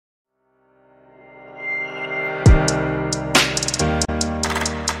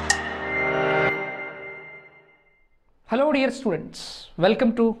Hello dear students,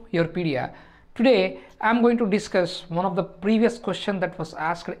 welcome to YourPedia. Today I am going to discuss one of the previous questions that was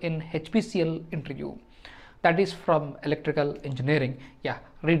asked in HPCL interview, that is from electrical engineering. Yeah,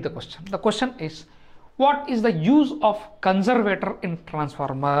 read the question. The question is, what is the use of conservator in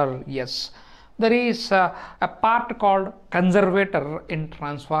transformer? Yes, there is a part called conservator in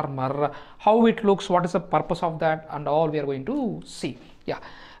transformer. How it looks, what is the purpose of that, and all we are going to see. Yeah,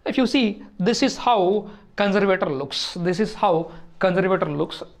 if you see, this is how conservator looks. This is how conservator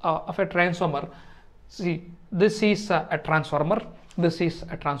looks of a transformer. See, this is a transformer. This is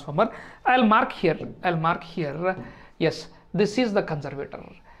a transformer. I'll mark here. Yes, this is the conservator.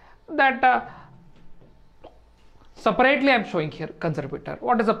 That separately I'm showing here conservator.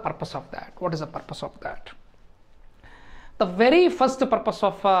 What is the purpose of that? What is the purpose of that? The very first purpose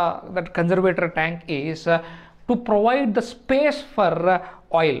of that conservator tank is to provide the space for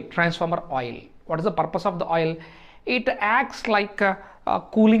oil, transformer oil. What is the purpose of the oil? It acts like a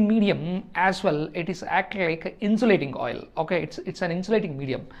cooling medium as well. It is acting like an insulating oil. Okay, it's an insulating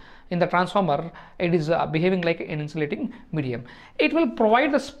medium. In the transformer, it is behaving like an insulating medium. It will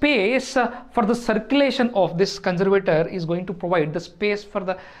provide the space for the circulation of this conservator. Is going to provide the space for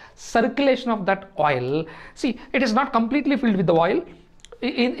the circulation of that oil. See, it is not completely filled with the oil.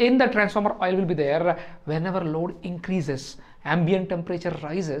 In the transformer, oil will be there. Whenever load increases, ambient temperature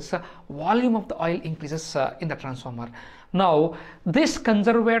rises, volume of the oil increases in the transformer. Now this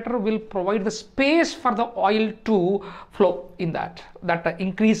conservator will provide the space for the oil to flow in that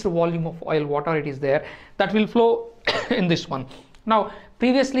increased volume of oil, whatever it is there, that will flow in this one. Now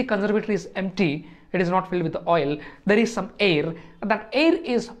previously conservator is empty, it is not filled with the oil. There is some air. That air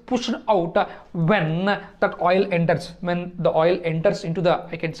is pushed out when that oil enters, when the oil enters into the,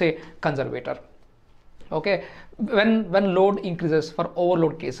 I can say, conservator. Okay, when load increases for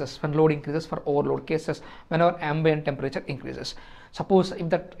overload cases, whenever ambient temperature increases. Suppose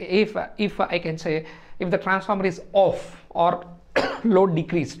if I can say, if the transformer is off or load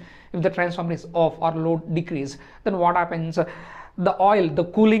decrease, if the transformer is off or load decrease, then what happens? The oil, the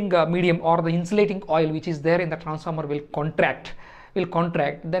cooling medium or the insulating oil which is there in the transformer will contract.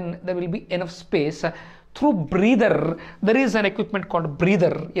 Then there will be enough space through breather. There is an equipment called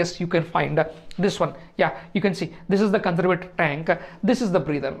breather. Yes, you can find this one. Yeah, you can see this is the conservator tank. This is the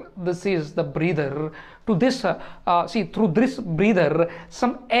breather. To this see, through this breather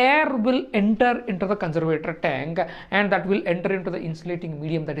some air will enter into the conservator tank, and that will enter into the insulating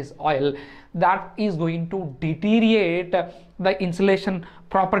medium, that is oil. That is going to deteriorate the insulation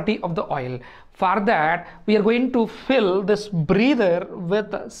property of the oil. For that, we are going to fill this breather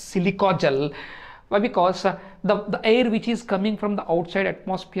with silica gel. Why? Because the air which is coming from the outside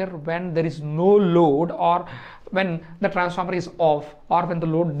atmosphere, when there is no load or when the transformer is off or when the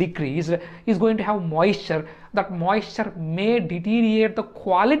load decreased, is going to have moisture. That moisture may deteriorate the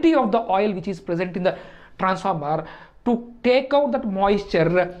quality of the oil which is present in the transformer. To take out that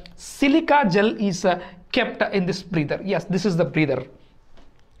moisture, silica gel is kept in this breather. Yes, this is the breather.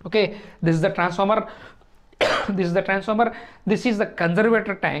 Okay, this is the transformer. This is the transformer. This is the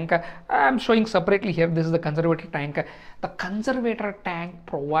conservator tank. I am showing separately here. This is the conservator tank. The conservator tank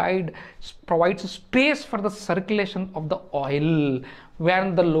provides space for the circulation of the oil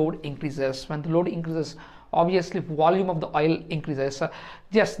when the load increases. When the load increases, obviously volume of the oil increases.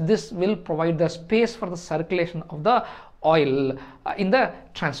 Yes, this will provide the space for the circulation of the oil in the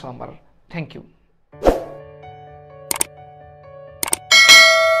transformer. Thank you.